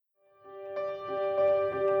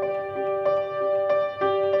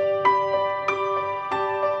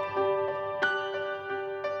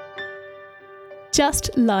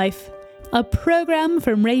Just Life, a programme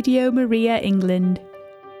from Radio Maria England.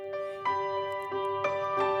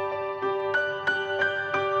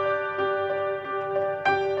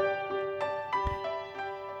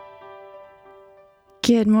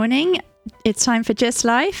 Good morning. It's time for Just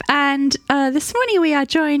Life, and this morning we are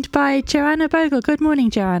joined by Joanna Bogle. Good morning,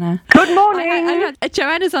 Joanna. Good morning.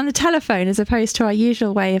 Joanna's on the telephone as opposed to our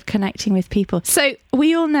usual way of connecting with people. So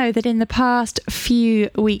we all know that in the past few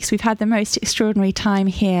weeks we've had the most extraordinary time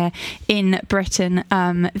here in Britain,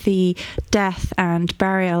 the death and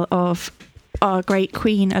burial of our great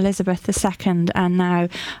Queen Elizabeth II, and now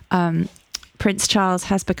Prince Charles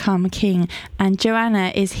has become king, and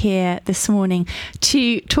Joanna is here this morning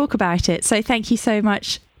to talk about it. So thank you so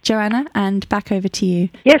much, Joanna, and back over to you.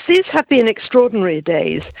 Yes, these have been extraordinary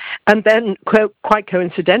days. And then, quite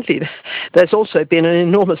coincidentally, there's also been an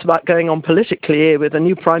enormous amount going on politically with a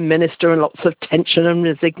new Prime Minister and lots of tension and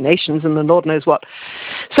resignations and the Lord knows what.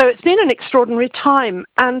 So it's been an extraordinary time.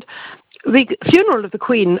 And the funeral of the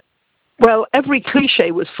Queen, well, every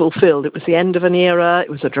cliche was fulfilled. It was the end of an era,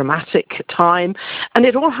 it was a dramatic time, and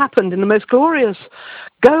it all happened in the most glorious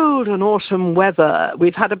golden autumn weather.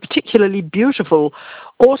 We've had a particularly beautiful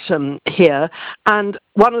autumn here, and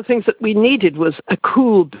one of the things that we needed was a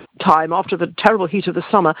cool time after the terrible heat of the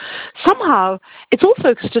summer. Somehow, it's all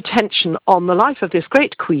focused attention on the life of this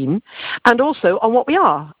great Queen, and also on what we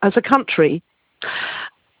are as a country.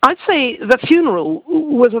 I'd say the funeral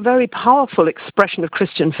was a very powerful expression of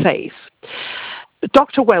Christian faith.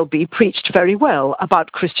 Dr. Welby preached very well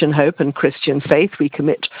about Christian hope and Christian faith. We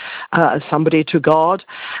commit somebody to God.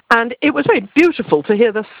 And it was very beautiful to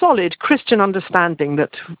hear the solid Christian understanding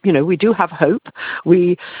that, we do have hope.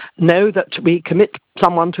 We know that we commit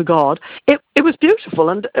someone to God. It was beautiful,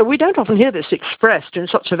 and we don't often hear this expressed in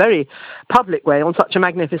such a very public way on such a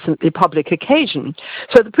magnificently public occasion.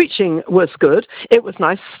 So the preaching was good. It was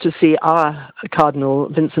nice to see our Cardinal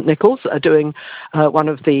Vincent Nichols doing one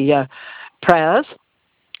of the prayers.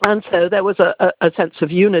 And so there was a sense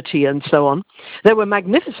of unity and so on. There were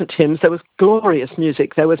magnificent hymns, there was glorious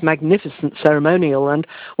music, there was magnificent ceremonial and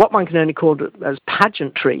what one can only call as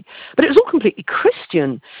pageantry. But it was all completely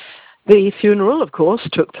Christian. The funeral, of course,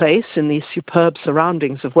 took place in the superb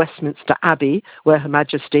surroundings of Westminster Abbey, where Her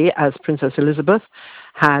Majesty, as Princess Elizabeth,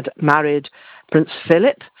 had married Prince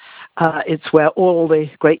Philip. It's where all the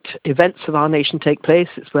great events of our nation take place.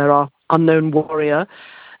 It's where our unknown warrior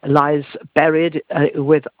lies buried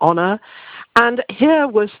with honour. And here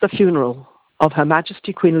was the funeral of Her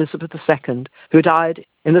Majesty Queen Elizabeth II, who died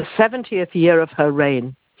in the 70th year of her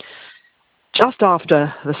reign, just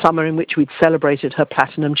after the summer in which we'd celebrated her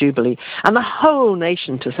Platinum Jubilee. And the whole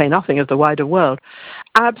nation, to say nothing of the wider world,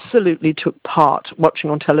 absolutely took part, watching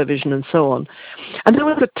on television and so on. And there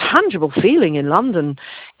was a tangible feeling in London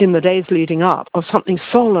in the days leading up of something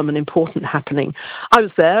solemn and important happening. I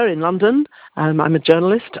was there in London. I'm a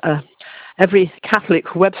journalist. Every Catholic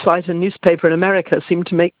website and newspaper in America seemed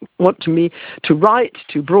to want me to write,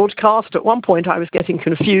 to broadcast. At one point, I was getting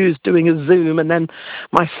confused doing a Zoom and then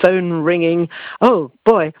my phone ringing. Oh,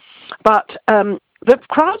 boy. But the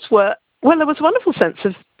crowds were, well, there was a wonderful sense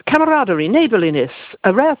of camaraderie, neighborliness,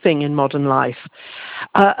 a rare thing in modern life,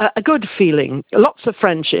 a good feeling, lots of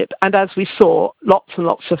friendship, and as we saw, lots and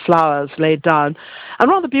lots of flowers laid down. And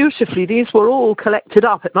rather beautifully, these were all collected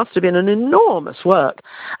up. It must have been an enormous work,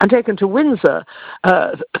 and taken to Windsor,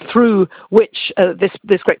 through which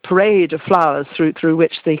this great parade of flowers, through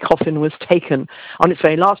which the coffin was taken on its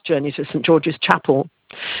very last journey to St. George's Chapel.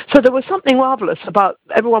 So there was something marvellous about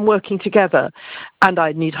everyone working together, and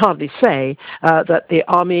I need hardly say that the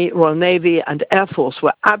Army, Royal Navy and Air Force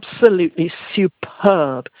were absolutely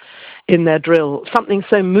superb in their drill. Something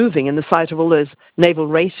so moving in the sight of all those naval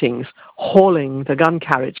ratings, hauling the gun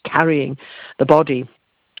carriage, carrying the body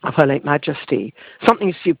of Her late Majesty.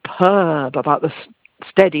 Something superb about the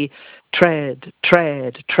steady tread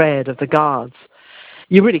of the Guards.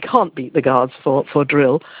 You really can't beat the Guards for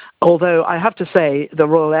drill, although I have to say the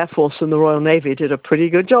Royal Air Force and the Royal Navy did a pretty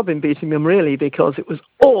good job in beating them, really, because it was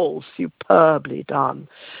all superbly done.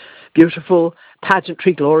 Beautiful,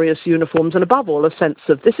 pageantry, glorious uniforms, and above all, a sense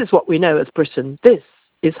of this is what we know as Britain. This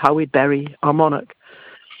is how we bury our monarch.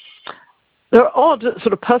 There are odd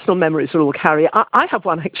sort of personal memories that we'll carry. I have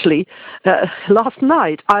one, actually. Last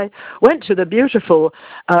night, I went to the beautiful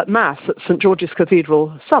Mass at St. George's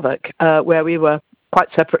Cathedral, Southwark, where we were quite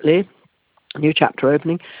separately, a new chapter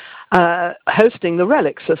opening, hosting the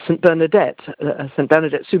relics of St. Bernadette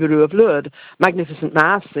Soubirous of Lourdes. Magnificent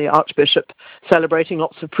Mass, the Archbishop celebrating,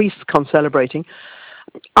 lots of priests concelebrating.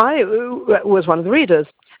 I was one of the readers,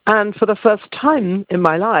 and for the first time in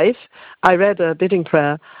my life, I read a bidding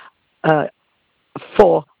prayer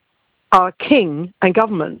for our king and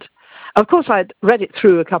government. Of course, I'd read it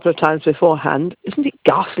through a couple of times beforehand. Isn't it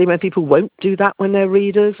ghastly when people won't do that when they're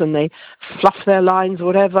readers and they fluff their lines or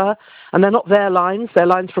whatever, and they're not their lines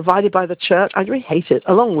provided by the church? I really hate it,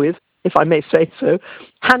 along with, if I may say so,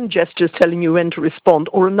 hand gestures telling you when to respond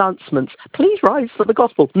or announcements. Please rise for the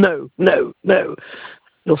gospel. No, no, no.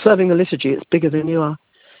 You're serving the liturgy. It's bigger than you are.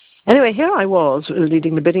 Anyway, here I was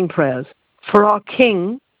leading the bidding prayers for our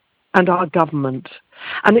king and our government.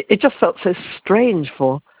 And it just felt so strange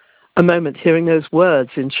for a moment hearing those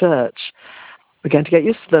words in church. We're going to get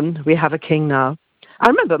used to them. We have a king now. I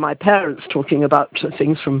remember my parents talking about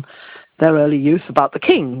things from their early youth about the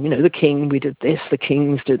king. You know, the king, we did this, the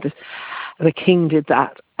kings did this, the king did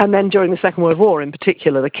that. And then during the Second World War in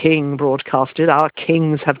particular, the king broadcasted, our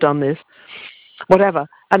kings have done this, whatever.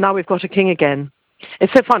 And now we've got a king again.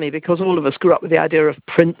 It's so funny because all of us grew up with the idea of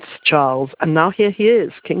Prince Charles, and now here he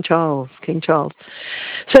is, King Charles, King Charles.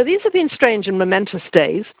 So these have been strange and momentous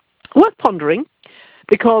days, worth pondering,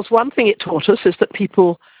 because one thing it taught us is that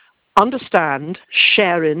people understand,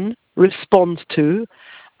 share in, respond to,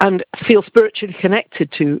 and feel spiritually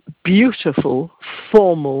connected to beautiful,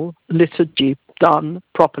 formal liturgy done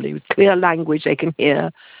properly, with clear language they can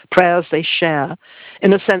hear, prayers they share,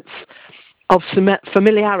 in a sense of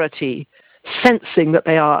familiarity, sensing that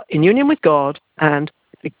they are in union with God, and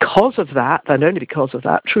because of that, and only because of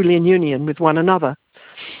that, truly in union with one another.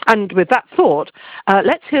 And with that thought,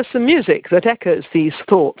 let's hear some music that echoes these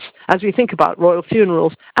thoughts as we think about royal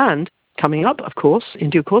funerals and, coming up, of course, in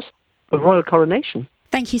due course, a royal coronation.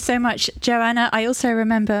 Thank you so much, Joanna. I also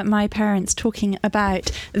remember my parents talking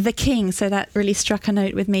about the king, so that really struck a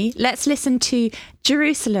note with me. Let's listen to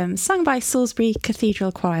Jerusalem, sung by Salisbury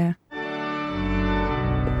Cathedral Choir.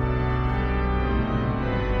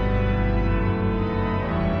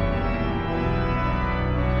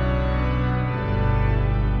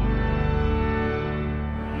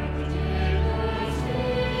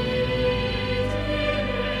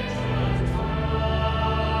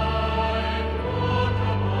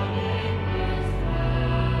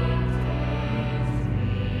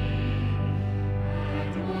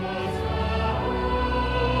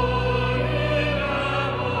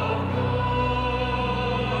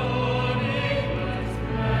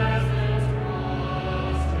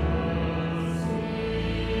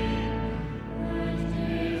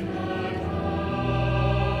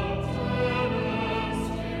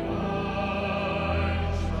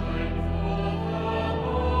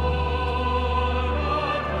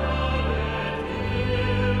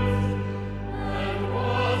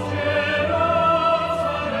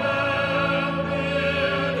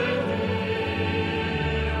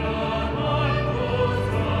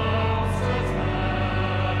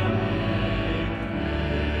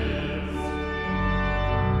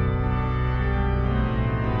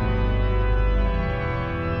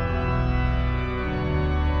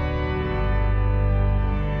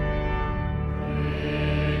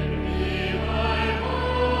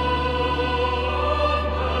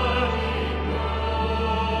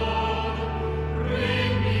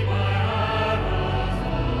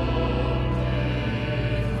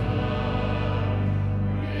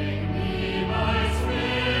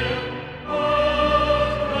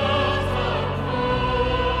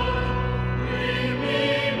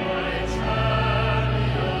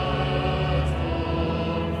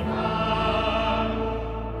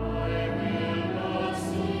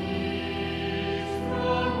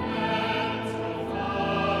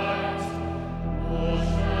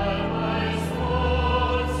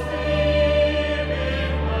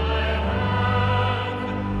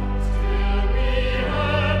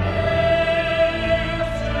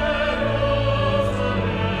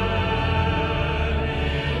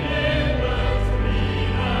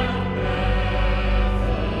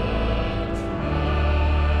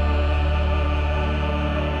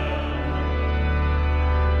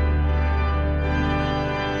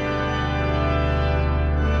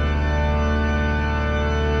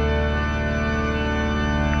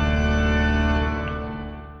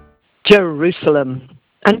 Jerusalem.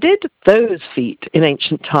 And did those feet in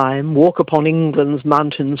ancient time walk upon England's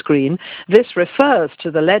mountains green? This refers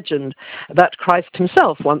to the legend that Christ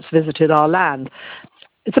himself once visited our land.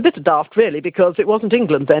 It's a bit daft, really, because it wasn't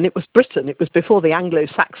England then, it was Britain. It was before the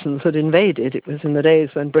Anglo-Saxons had invaded. It was in the days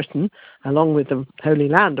when Britain, along with the Holy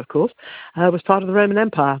Land, of course, was part of the Roman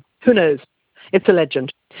Empire. Who knows? It's a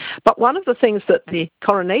legend. But one of the things that the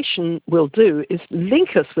coronation will do is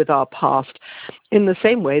link us with our past in the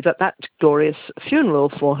same way that that glorious funeral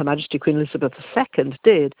for Her Majesty Queen Elizabeth II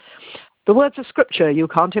did. The words of Scripture, you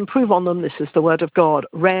can't improve on them. This is the Word of God,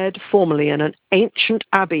 read formally in an ancient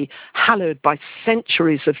abbey, hallowed by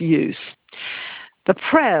centuries of use. The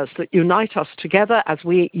prayers that unite us together, as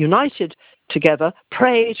we united together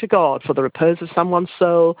pray to God for the repose of someone's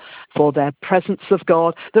soul, for their presence of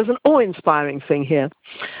God. There's an awe-inspiring thing here.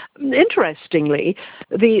 Interestingly,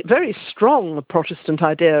 the very strong Protestant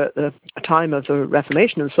idea at the time of the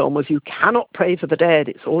Reformation and so on was you cannot pray for the dead,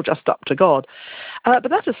 it's all just up to God. But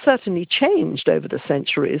that has certainly changed over the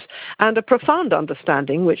centuries, and a profound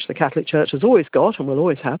understanding, which the Catholic Church has always got and will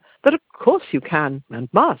always have, that of course you can and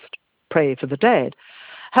must pray for the dead,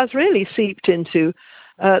 has really seeped into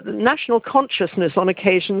national consciousness on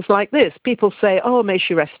occasions like this. People say, oh, may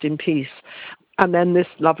she rest in peace. And then this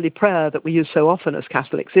lovely prayer that we use so often as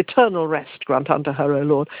Catholics, eternal rest grant unto her, O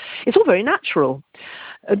Lord. It's all very natural.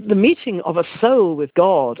 The meeting of a soul with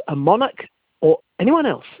God, a monarch or anyone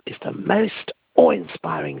else, is the most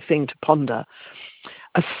awe-inspiring thing to ponder.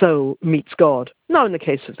 A soul meets God. Now, in the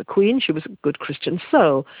case of the Queen, she was a good Christian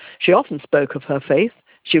soul. She often spoke of her faith.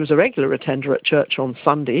 She was a regular attender at church on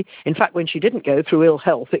Sunday. In fact, when she didn't go through ill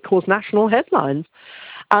health, it caused national headlines.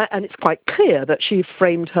 And it's quite clear that she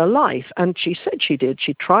framed her life, and she said she did.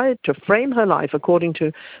 She tried to frame her life according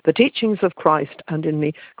to the teachings of Christ and in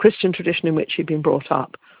the Christian tradition in which she'd been brought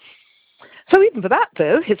up. So even for that,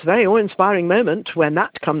 though, it's a very awe-inspiring moment when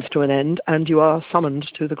that comes to an end and you are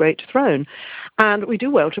summoned to the great throne. And we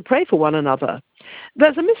do well to pray for one another.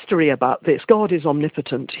 There's a mystery about this. God is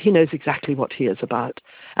omnipotent. He knows exactly what he is about.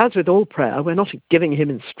 As with all prayer, we're not giving him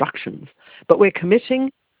instructions, but we're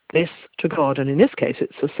committing this to God. And in this case,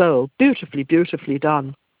 it's the soul. Beautifully, beautifully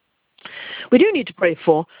done. We do need to pray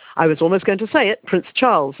for, I was almost going to say it, Prince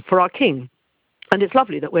Charles, for our king. And it's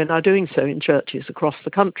lovely that we're now doing so in churches across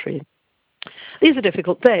the country. These are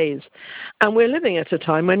difficult days, and we're living at a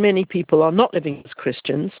time when many people are not living as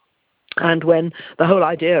Christians, and when the whole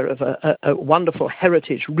idea of a wonderful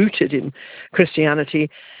heritage rooted in Christianity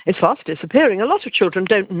is fast disappearing. A lot of children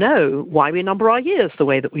don't know why we number our years the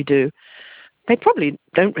way that we do. They probably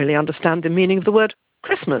don't really understand the meaning of the word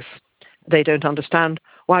Christmas. They don't understand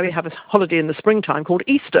why we have a holiday in the springtime called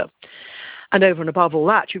Easter. And over and above all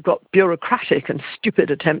that, you've got bureaucratic and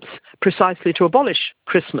stupid attempts precisely to abolish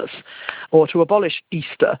Christmas or to abolish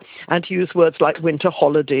Easter and to use words like winter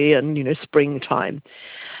holiday and, springtime.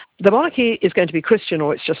 The monarchy is going to be Christian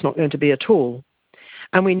or it's just not going to be at all.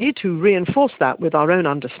 And we need to reinforce that with our own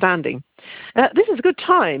understanding. This is a good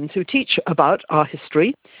time to teach about our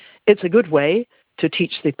history. It's a good way to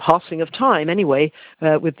teach the passing of time anyway,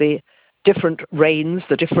 with the different reigns,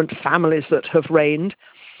 the different families that have reigned.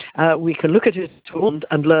 We can look at it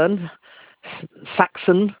and learn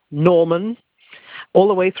Saxon, Norman, all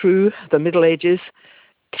the way through the Middle Ages,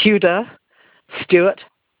 Tudor, Stuart,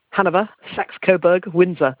 Hanover, Saxe-Coburg,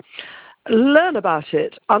 Windsor. Learn about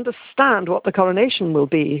it, understand what the coronation will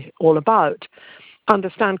be all about,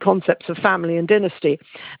 understand concepts of family and dynasty.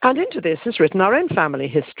 And into this is written our own family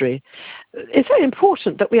history. It's very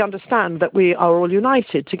important that we understand that we are all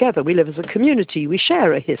united together. We live as a community. We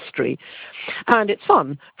share a history. And it's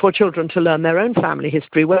fun for children to learn their own family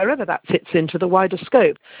history wherever that fits into the wider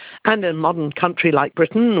scope. And in a modern country like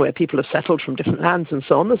Britain, where people have settled from different lands and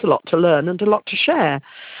so on, there's a lot to learn and a lot to share.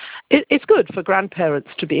 It's good for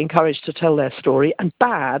grandparents to be encouraged to tell their story, and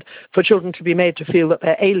bad for children to be made to feel that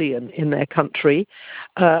they're alien in their country,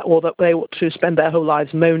 or that they ought to spend their whole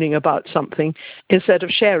lives moaning about something instead of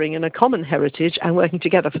sharing in a common heritage and working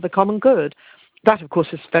together for the common good. That, of course,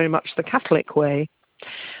 is very much the Catholic way.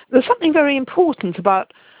 There's something very important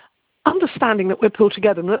about understanding that we're pulled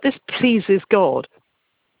together and that this pleases God.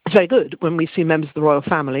 It's very good when we see members of the royal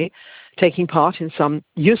family taking part in some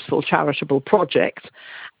useful charitable projects.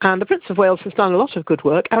 And the Prince of Wales has done a lot of good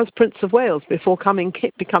work as Prince of Wales before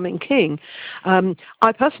becoming king.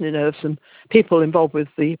 I personally know of some people involved with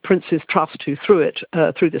the Prince's Trust who through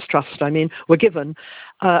this trust, were given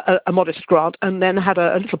a modest grant and then had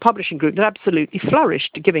a little publishing group that absolutely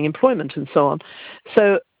flourished, giving employment and so on.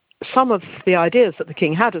 So some of the ideas that the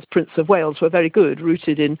king had as Prince of Wales were very good,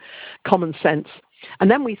 rooted in common sense.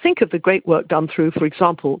 And then we think of the great work done through, for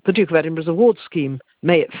example, the Duke of Edinburgh's award scheme,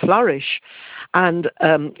 May It Flourish, and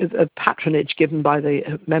a patronage given by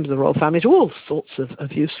the members of the royal family to all sorts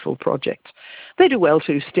of useful projects. They do well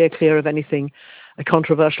to steer clear of anything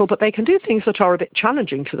controversial, but they can do things that are a bit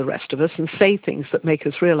challenging to the rest of us and say things that make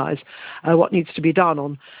us realize what needs to be done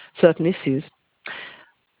on certain issues.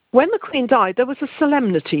 When the Queen died, there was a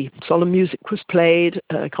solemnity. Solemn music was played,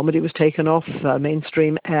 comedy was taken off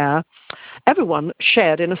mainstream air. Everyone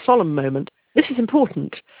shared in a solemn moment. This is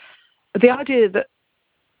important. The idea that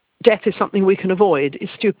death is something we can avoid is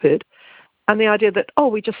stupid. And the idea that,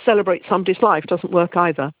 we just celebrate somebody's life doesn't work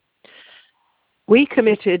either. We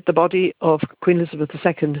committed the body of Queen Elizabeth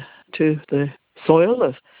II to the soil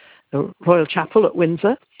of the Royal Chapel at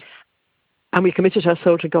Windsor, and we committed her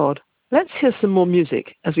soul to God. Let's hear some more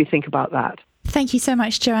music as we think about that. Thank you so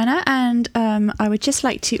much, Joanna. And I would just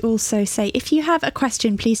like to also say, if you have a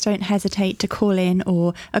question, please don't hesitate to call in,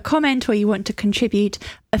 or a comment, or you want to contribute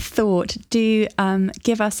a thought, do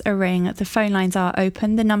give us a ring. The phone lines are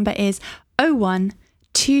open. The number is 01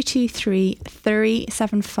 223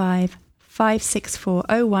 375 564.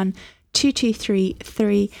 01 223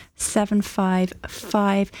 375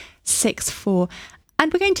 564.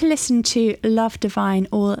 And we're going to listen to Love Divine,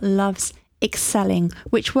 or Love's Excelling,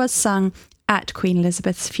 which was sung at Queen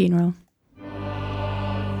Elizabeth's funeral.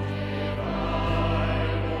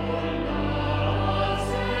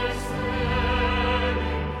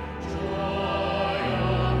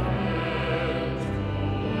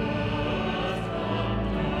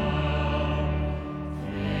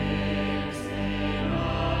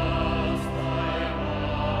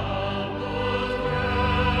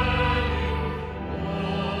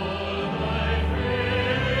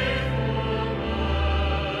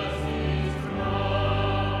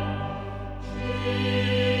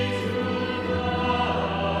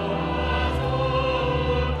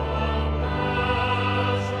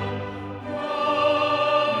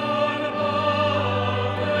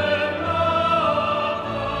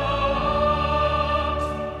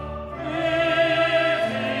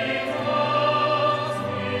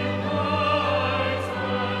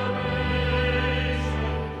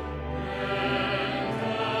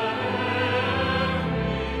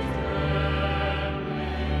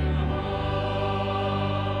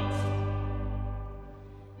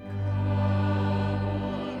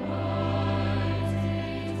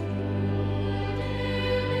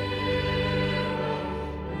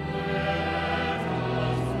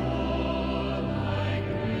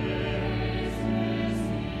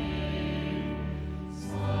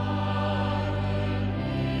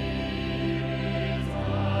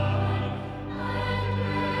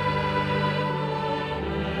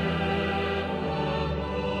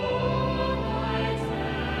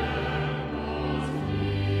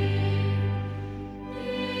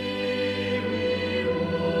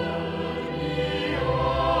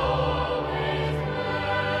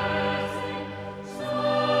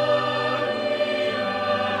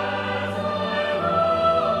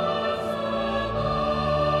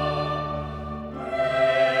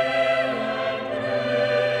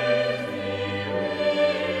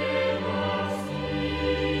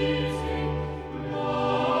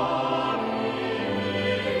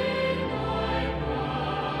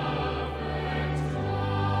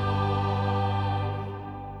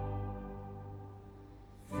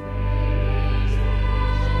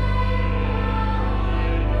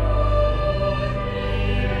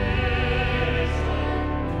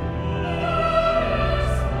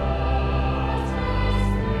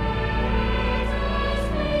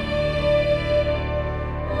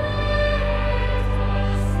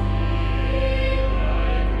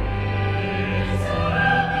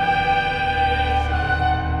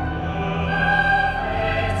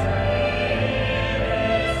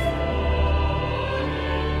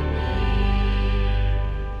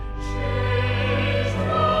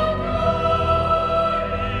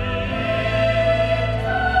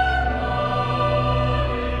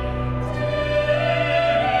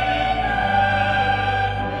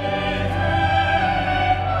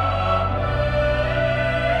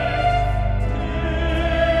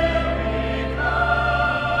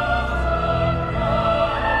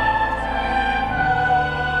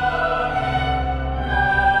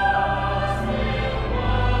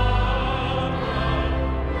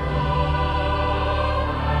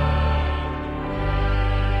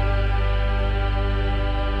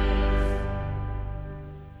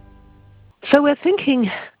 So we're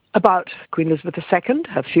thinking about Queen Elizabeth II,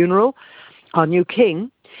 her funeral, our new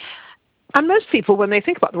king. And most people, when they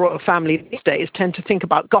think about the royal family these days, tend to think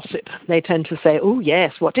about gossip. They tend to say, oh,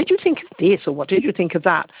 yes, what did you think of this, or what did you think of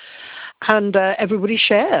that? And everybody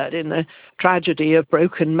shared in the tragedy of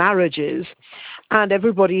broken marriages. And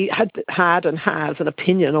everybody had and has an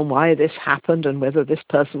opinion on why this happened and whether this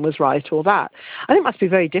person was right or that. I think it must be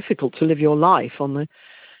very difficult to live your life on the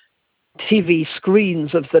TV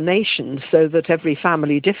screens of the nation, so that every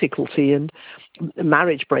family difficulty and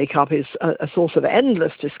marriage breakup is a source of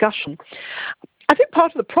endless discussion. I think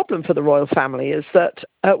part of the problem for the royal family is that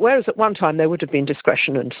whereas at one time there would have been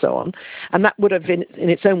discretion and so on, and that would have in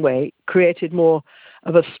its own way created more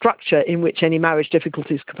a structure in which any marriage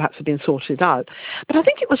difficulties could perhaps have been sorted out. But I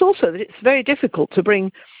think it was also that it's very difficult to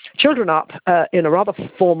bring children up in a rather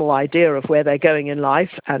formal idea of where they're going in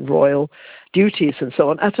life and royal duties and so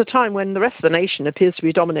on, at a time when the rest of the nation appears to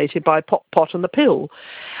be dominated by pot and the pill.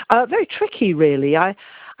 Very tricky, really. I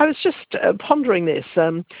was just pondering this.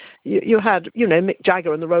 You had, Mick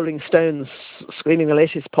Jagger and the Rolling Stones screaming the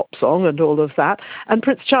latest pop song and all of that, and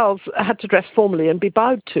Prince Charles had to dress formally and be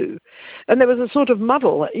bowed to. And there was a sort of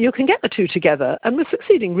muddle. You can get the two together, and we're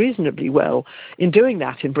succeeding reasonably well in doing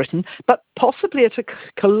that in Britain, but possibly at a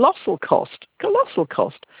colossal cost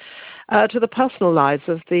to the personal lives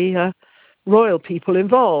of the royal people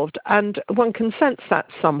involved, and one can sense that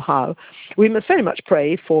somehow. We must very much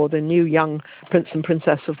pray for the new young Prince and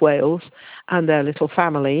Princess of Wales and their little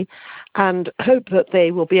family, and hope that they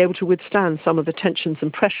will be able to withstand some of the tensions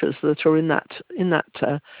and pressures that are in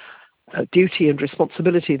that duty and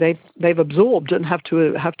responsibility they've absorbed and have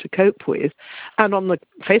to cope with, and on the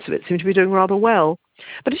face of it seem to be doing rather well.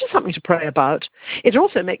 But it's just something to pray about. It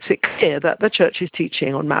also makes it clear that the Church's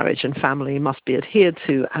teaching on marriage and family must be adhered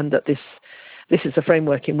to, and that this is the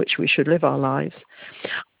framework in which we should live our lives.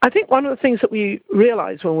 I think one of the things that we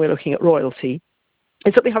realise when we're looking at royalty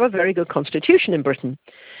is that we have a very good constitution in Britain.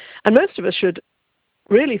 And most of us should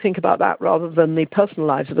really think about that rather than the personal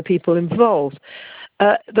lives of the people involved.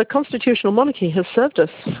 The constitutional monarchy has served us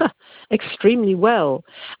extremely well.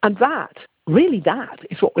 And that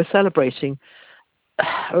is what we're celebrating,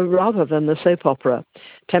 rather than the soap opera,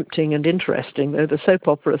 tempting and interesting though the soap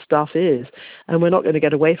opera stuff is, and we're not going to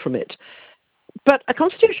get away from it. But a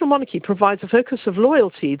constitutional monarchy provides a focus of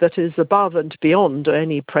loyalty that is above and beyond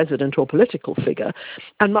any president or political figure,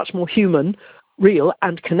 and much more human, real,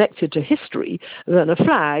 and connected to history than a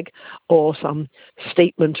flag or some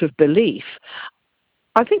statement of belief.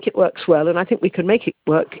 I think it works well, and I think we can make it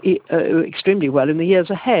work extremely well in the years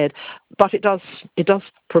ahead, but it does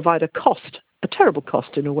provide a cost, a terrible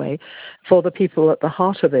cost in a way, for the people at the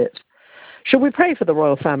heart of it. Should we pray for the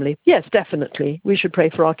royal family? Yes, definitely. We should pray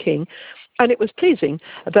for our king. And it was pleasing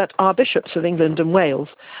that our bishops of England and Wales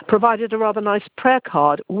provided a rather nice prayer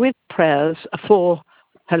card with prayers for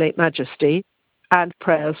Her late Majesty and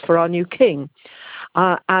prayers for our new king.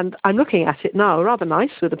 And I'm looking at it now, rather nice,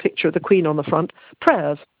 with a picture of the Queen on the front.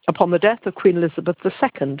 Prayers upon the death of Queen Elizabeth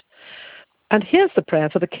II. And here's the prayer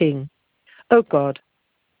for the king. O God,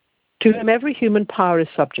 to whom every human power is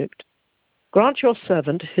subject, grant your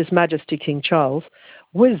servant, His Majesty King Charles,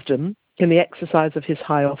 wisdom in the exercise of his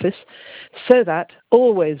high office, so that,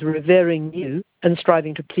 always revering you and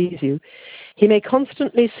striving to please you, he may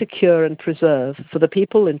constantly secure and preserve for the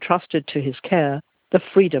people entrusted to his care the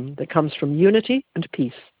freedom that comes from unity and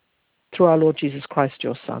peace, through our Lord Jesus Christ,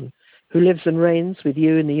 your Son, who lives and reigns with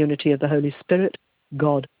you in the unity of the Holy Spirit,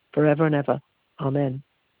 God, forever and ever. Amen.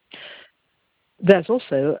 There's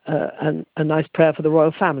also a nice prayer for the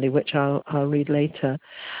royal family, which I'll read later.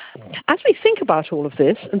 As we think about all of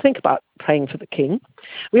this and think about praying for the king,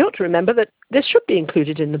 we ought to remember that this should be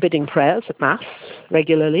included in the bidding prayers at Mass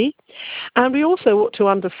regularly. And we also ought to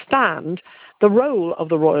understand the role of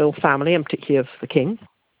the royal family, and particularly of the king,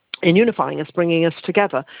 in unifying us, bringing us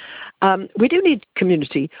together. We do need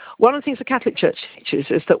community. One of the things the Catholic Church teaches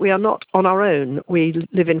is that we are not on our own. We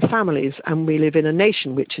live in families, and we live in a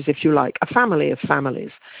nation, which is, if you like, a family of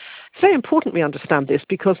families. It's very important we understand this,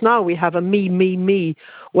 because now we have a me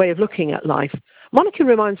way of looking at life. Monarchy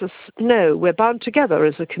reminds us, no, we're bound together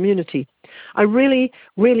as a community. I really,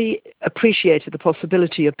 really appreciated the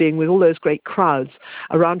possibility of being with all those great crowds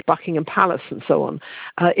around Buckingham Palace and so on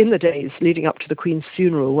in the days leading up to the Queen's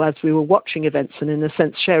funeral, as we were watching events and, in a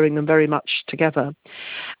sense, sharing them very much together.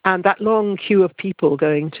 And that long queue of people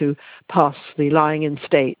going to pass the lying in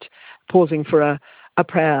state, pausing for a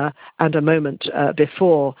prayer and a moment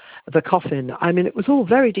before the coffin. I mean, it was all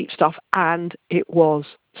very deep stuff, and it was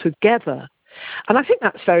together. And I think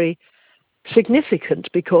that's very significant,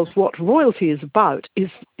 because what royalty is about is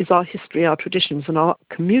our history, our traditions, and our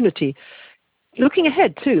community. Looking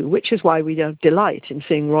ahead too, which is why we delight in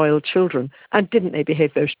seeing royal children. And didn't they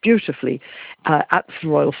behave very beautifully at the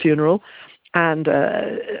royal funeral? And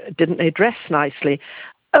didn't they dress nicely?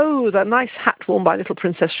 Oh, the nice hat worn by little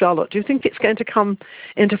Princess Charlotte. Do you think it's going to come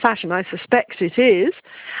into fashion? I suspect it is.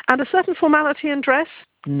 And a certain formality in dress?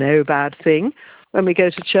 No bad thing. When we go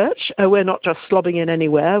to church, we're not just slobbing in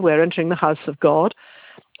anywhere. We're entering the house of God.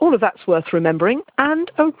 All of that's worth remembering.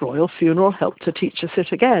 And a royal funeral helped to teach us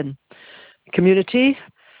it again. Community,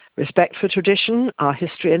 respect for tradition, our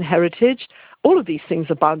history and heritage, all of these things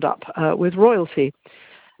are bound up with royalty.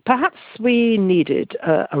 Perhaps we needed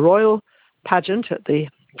a royal pageant at the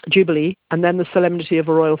Jubilee, and then the solemnity of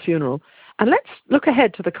a royal funeral. And let's look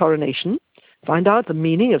ahead to the coronation, find out the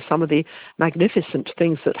meaning of some of the magnificent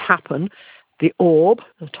things that happen. The orb,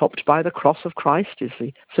 topped by the cross of Christ, is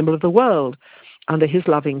the symbol of the world under his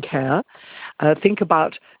loving care. Think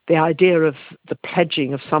about the idea of the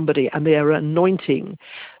pledging of somebody and their anointing.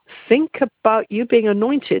 Think about you being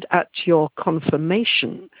anointed at your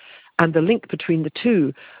confirmation and the link between the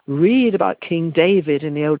two. Read about King David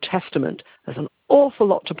in the Old Testament. There's an awful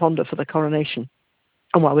lot to ponder for the coronation.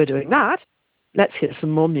 And while we're doing that, let's hear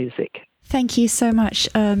some more music. Thank you so much,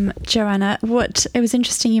 Joanna. It was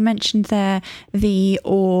interesting you mentioned there the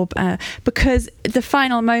orb, because the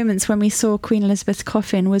final moments when we saw Queen Elizabeth's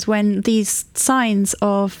coffin was when these signs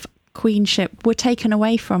of queenship were taken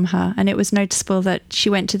away from her, and it was noticeable that she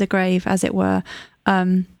went to the grave, as it were,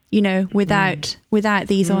 without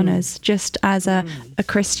these honours, just as a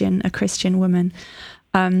Christian woman.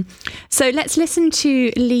 So let's listen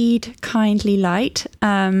to Lead Kindly Light.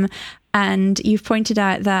 And you've pointed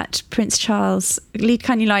out that Prince Charles, Lead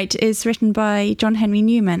Kindly Light, is written by John Henry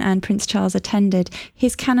Newman, and Prince Charles attended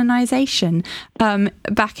his canonisation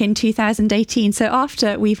back in 2018. So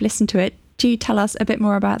after we've listened to it, do you tell us a bit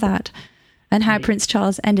more about that and how Prince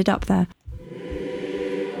Charles ended up there?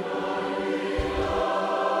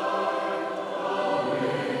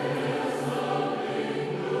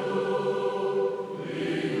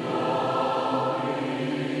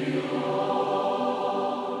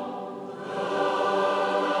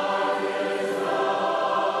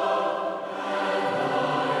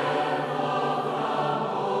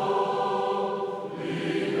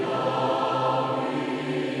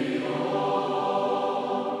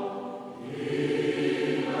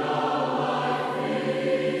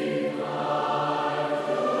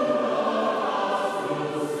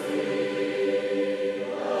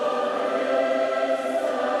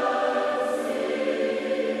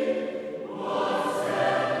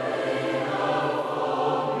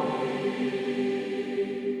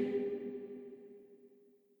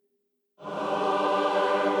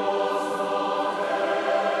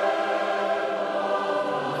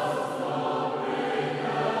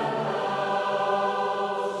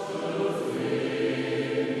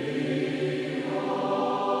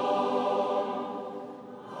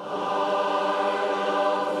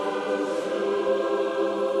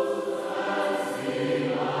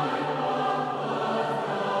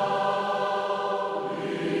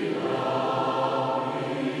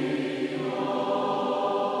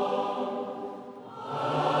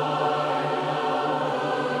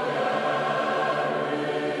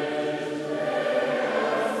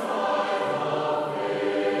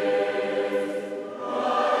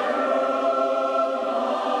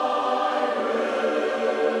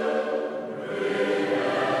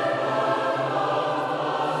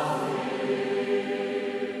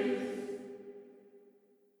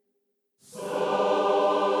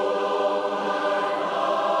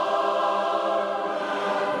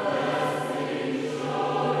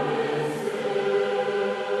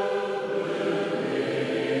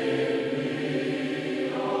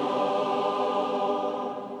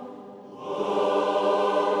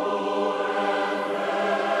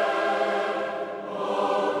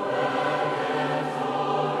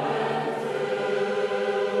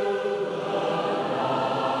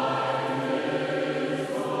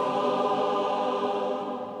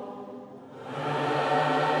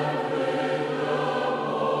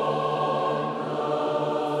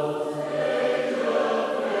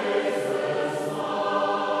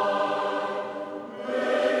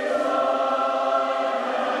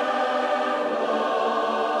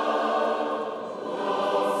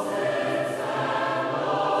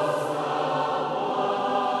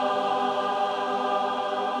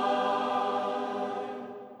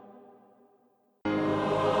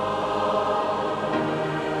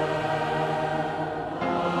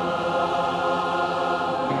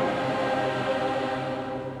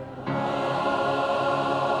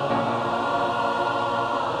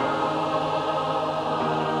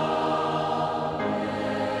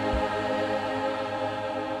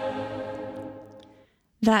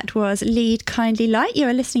 That was Lead Kindly Light. You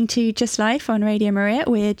are listening to Just Life on Radio Maria.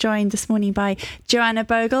 We're joined this morning by Joanna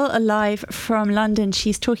Bogle, live from London.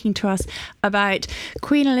 She's talking to us about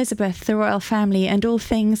Queen Elizabeth, the royal family, and all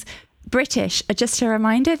things British. Just a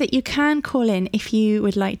reminder that you can call in if you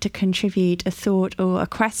would like to contribute a thought or a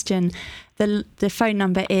question. The phone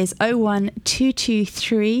number is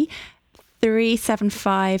 01223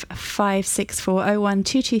 375 564,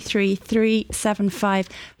 01223 375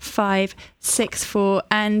 564.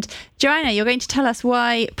 And Joanna, you're going to tell us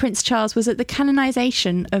why Prince Charles was at the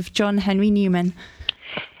canonisation of John Henry Newman.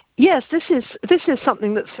 Yes, this is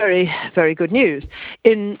something that's very, very good news.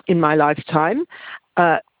 In my lifetime,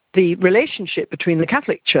 the relationship between the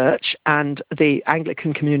Catholic Church and the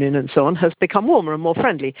Anglican Communion and so on has become warmer and more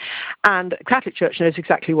friendly. And the Catholic Church knows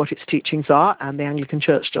exactly what its teachings are, and the Anglican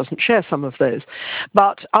Church doesn't share some of those.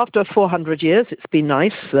 But after 400 years, it's been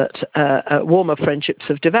nice that warmer friendships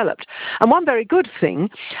have developed. And one very good thing,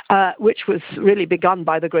 which was really begun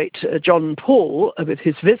by the great John Paul with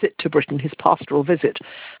his visit to Britain, his pastoral visit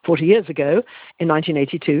 40 years ago in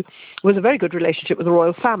 1982, was a very good relationship with the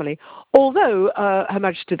royal family. Although Her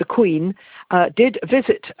Majesty the Queen did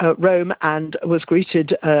visit Rome and was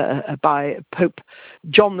greeted by Pope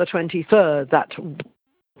John the 23rd, that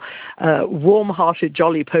warm-hearted,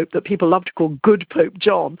 jolly Pope that people love to call Good Pope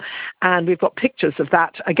John. And we've got pictures of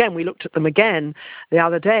that. Again, we looked at them again the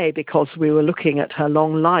other day because we were looking at her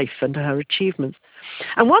long life and her achievements.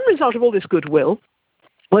 And one result of all this goodwill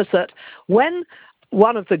was that when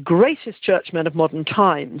one of the greatest churchmen of modern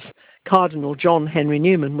times, Cardinal John Henry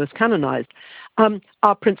Newman, was canonized,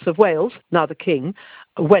 our Prince of Wales, now the King,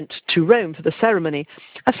 went to Rome for the ceremony,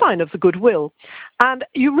 a sign of the goodwill. And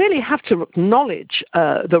you really have to acknowledge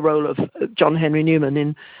the role of John Henry Newman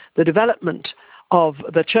in the development of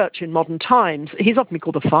the church in modern times. He's often been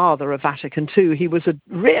called the father of Vatican II. He was a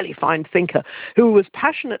really fine thinker who was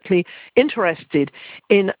passionately interested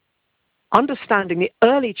in understanding the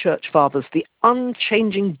early church fathers, the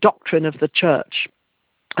unchanging doctrine of the church.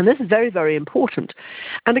 And this is very, very important.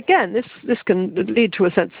 And again, this can lead to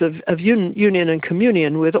a sense of union and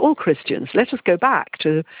communion with all Christians. Let us go back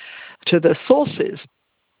to the sources.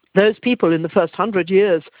 Those people in the first 100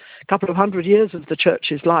 years, couple of hundred years of the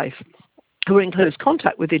church's life, who were in close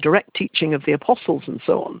contact with the direct teaching of the apostles and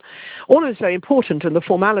so on. All is very important, and the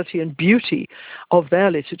formality and beauty of their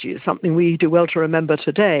liturgy is something we do well to remember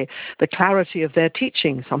today. The clarity of their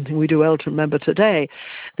teaching, something we do well to remember today.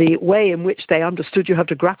 The way in which they understood you have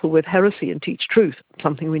to grapple with heresy and teach truth,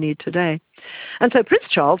 something we need today. And so Prince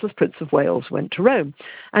Charles, as Prince of Wales, went to Rome.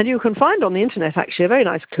 And you can find on the internet actually a very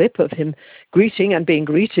nice clip of him greeting and being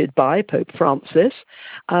greeted by Pope Francis,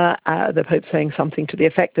 the Pope saying something to the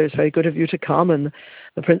effect, "It's very good of you to come," and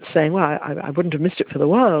the Prince saying, "Well, I wouldn't have missed it for the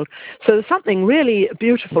world." So there's something really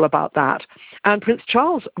beautiful about that. And Prince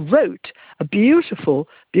Charles wrote a beautiful,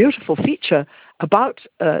 beautiful feature about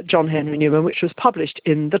John Henry Newman, which was published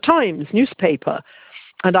in the Times newspaper.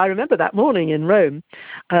 And I remember that morning in Rome,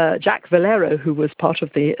 Jack Valero, who was part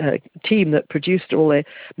of the team that produced all the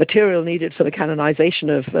material needed for the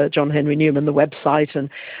canonization of John Henry Newman, the website,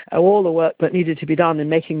 and all the work that needed to be done in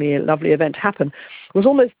making the lovely event happen, was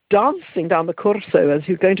almost dancing down the Corso as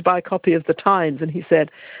he was going to buy a copy of the Times. And he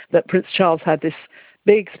said that Prince Charles had this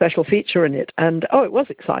big special feature in it. And, it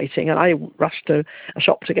was exciting. And I rushed to a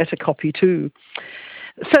shop to get a copy too.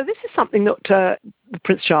 So this is something that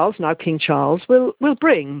Prince Charles, now King Charles, will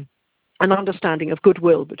bring an understanding of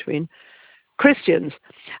goodwill between Christians.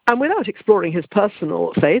 And without exploring his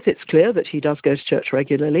personal faith, it's clear that he does go to church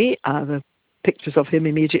regularly. The pictures of him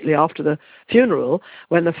immediately after the funeral,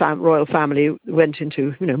 when the royal family went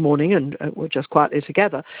into mourning and were just quietly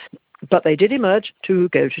together. But they did emerge to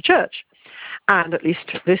go to church. And at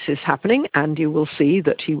least this is happening, and you will see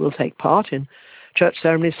that he will take part in church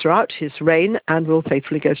ceremonies throughout his reign and will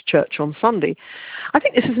faithfully go to church on Sunday. I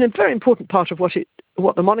think this is a very important part of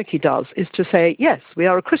what the monarchy does, is to say, yes, we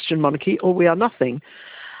are a Christian monarchy or we are nothing.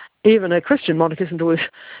 Even a Christian monarch isn't always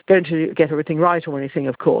going to get everything right or anything,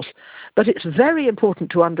 of course. But it's very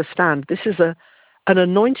important to understand this is an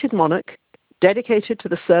anointed monarch dedicated to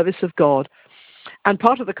the service of God. And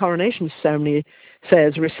part of the coronation ceremony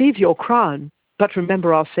says, "Receive your crown, but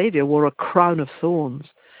remember our Saviour wore a crown of thorns."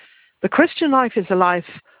 The Christian life is a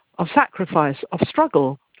life of sacrifice, of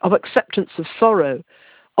struggle, of acceptance of sorrow,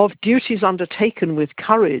 of duties undertaken with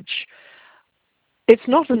courage. It's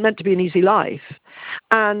not meant to be an easy life.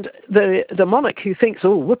 And the monarch who thinks,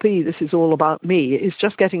 whoopee, this is all about me, is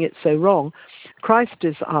just getting it so wrong. Christ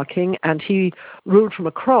is our king, and he ruled from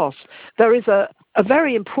a cross. There is a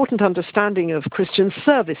very important understanding of Christian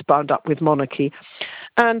service bound up with monarchy.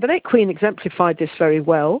 And the late Queen exemplified this very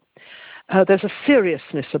well. There's a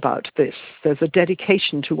seriousness about this. There's a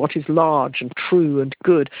dedication to what is large and true and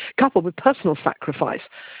good, coupled with personal sacrifice,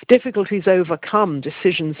 difficulties overcome,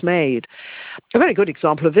 decisions made. A very good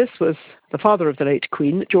example of this was the father of the late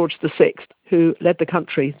Queen, George VI, who led the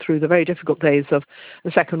country through the very difficult days of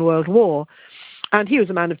the Second World War. And he was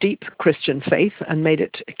a man of deep Christian faith and made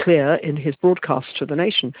it clear in his broadcast to the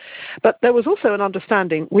nation. But there was also an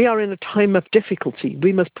understanding, we are in a time of difficulty.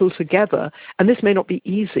 We must pull together, and this may not be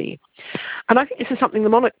easy. And I think this is something the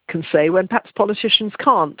monarch can say when perhaps politicians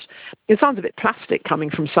can't. It sounds a bit plastic coming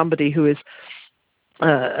from somebody who is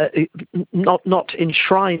not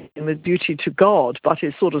enshrining the duty to God, but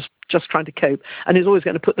is sort of just trying to cope and is always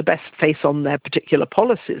going to put the best face on their particular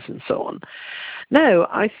policies and so on. No,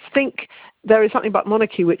 I think there is something about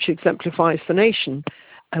monarchy which exemplifies the nation.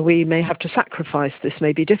 We may have to sacrifice. This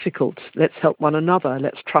may be difficult. Let's help one another.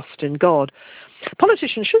 Let's trust in God.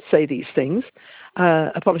 Politicians should say these things.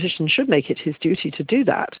 A politician should make it his duty to do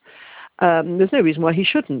that. There's no reason why he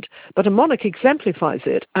shouldn't. But a monarch exemplifies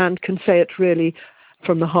it and can say it really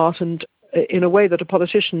from the heart and in a way that a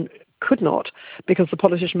politician could not, because the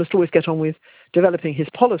politician must always get on with developing his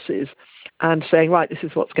policies and saying, right, this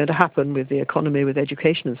is what's going to happen with the economy, with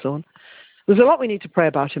education and so on. There's a lot we need to pray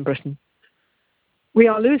about in Britain. We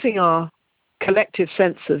are losing our collective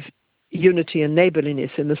sense of unity and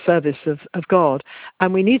neighbourliness in the service of God,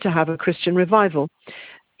 and we need to have a Christian revival.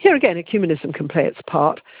 Here again, ecumenism can play its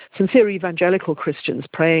part. Sincere evangelical Christians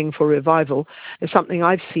praying for revival is something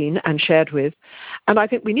I've seen and shared with. And I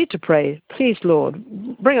think we need to pray, please, Lord,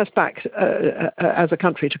 bring us back as a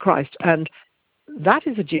country to Christ. And that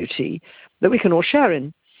is a duty that we can all share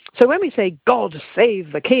in. So when we say, God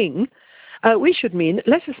save the King, we should mean,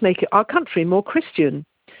 let us make our country more Christian.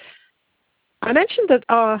 I mentioned that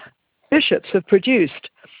our bishops have produced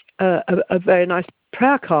a very nice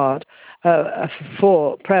prayer card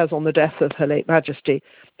for prayers on the death of Her late Majesty.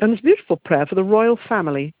 And it's a beautiful prayer for the royal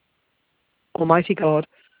family. Almighty God,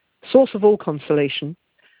 source of all consolation,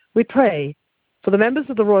 we pray for the members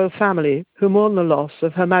of the royal family who mourn the loss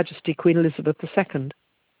of Her Majesty Queen Elizabeth II.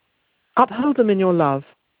 Uphold them in your love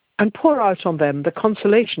and pour out on them the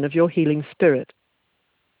consolation of your healing spirit.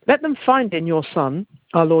 Let them find in your Son,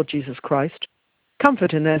 our Lord Jesus Christ,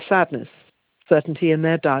 comfort in their sadness, certainty in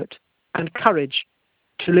their doubt, and courage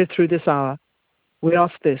to live through this hour. We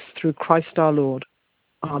ask this through Christ our Lord.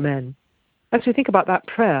 Amen. As we think about that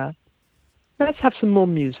prayer, let's have some more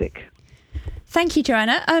music. Thank you,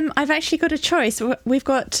 Joanna. I've actually got a choice. We've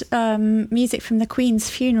got music from the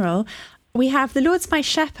Queen's funeral. We have The Lord's My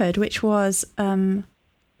Shepherd, which was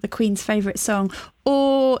the Queen's favourite song,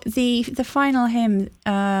 or the final hymn,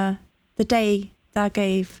 The Day Thou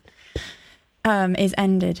Gave is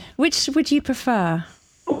Ended. Which would you prefer?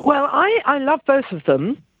 Well, I love both of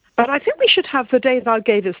them, but I think we should have The Day Thou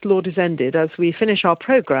Gavest, Lord, is Ended as we finish our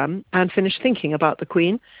programme and finish thinking about the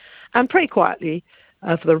Queen, and pray quietly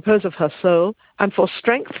for the repose of her soul and for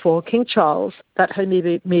strength for King Charles, that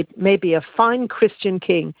he may be a fine Christian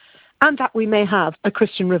king and that we may have a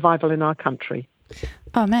Christian revival in our country.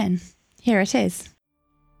 Amen. Here it is.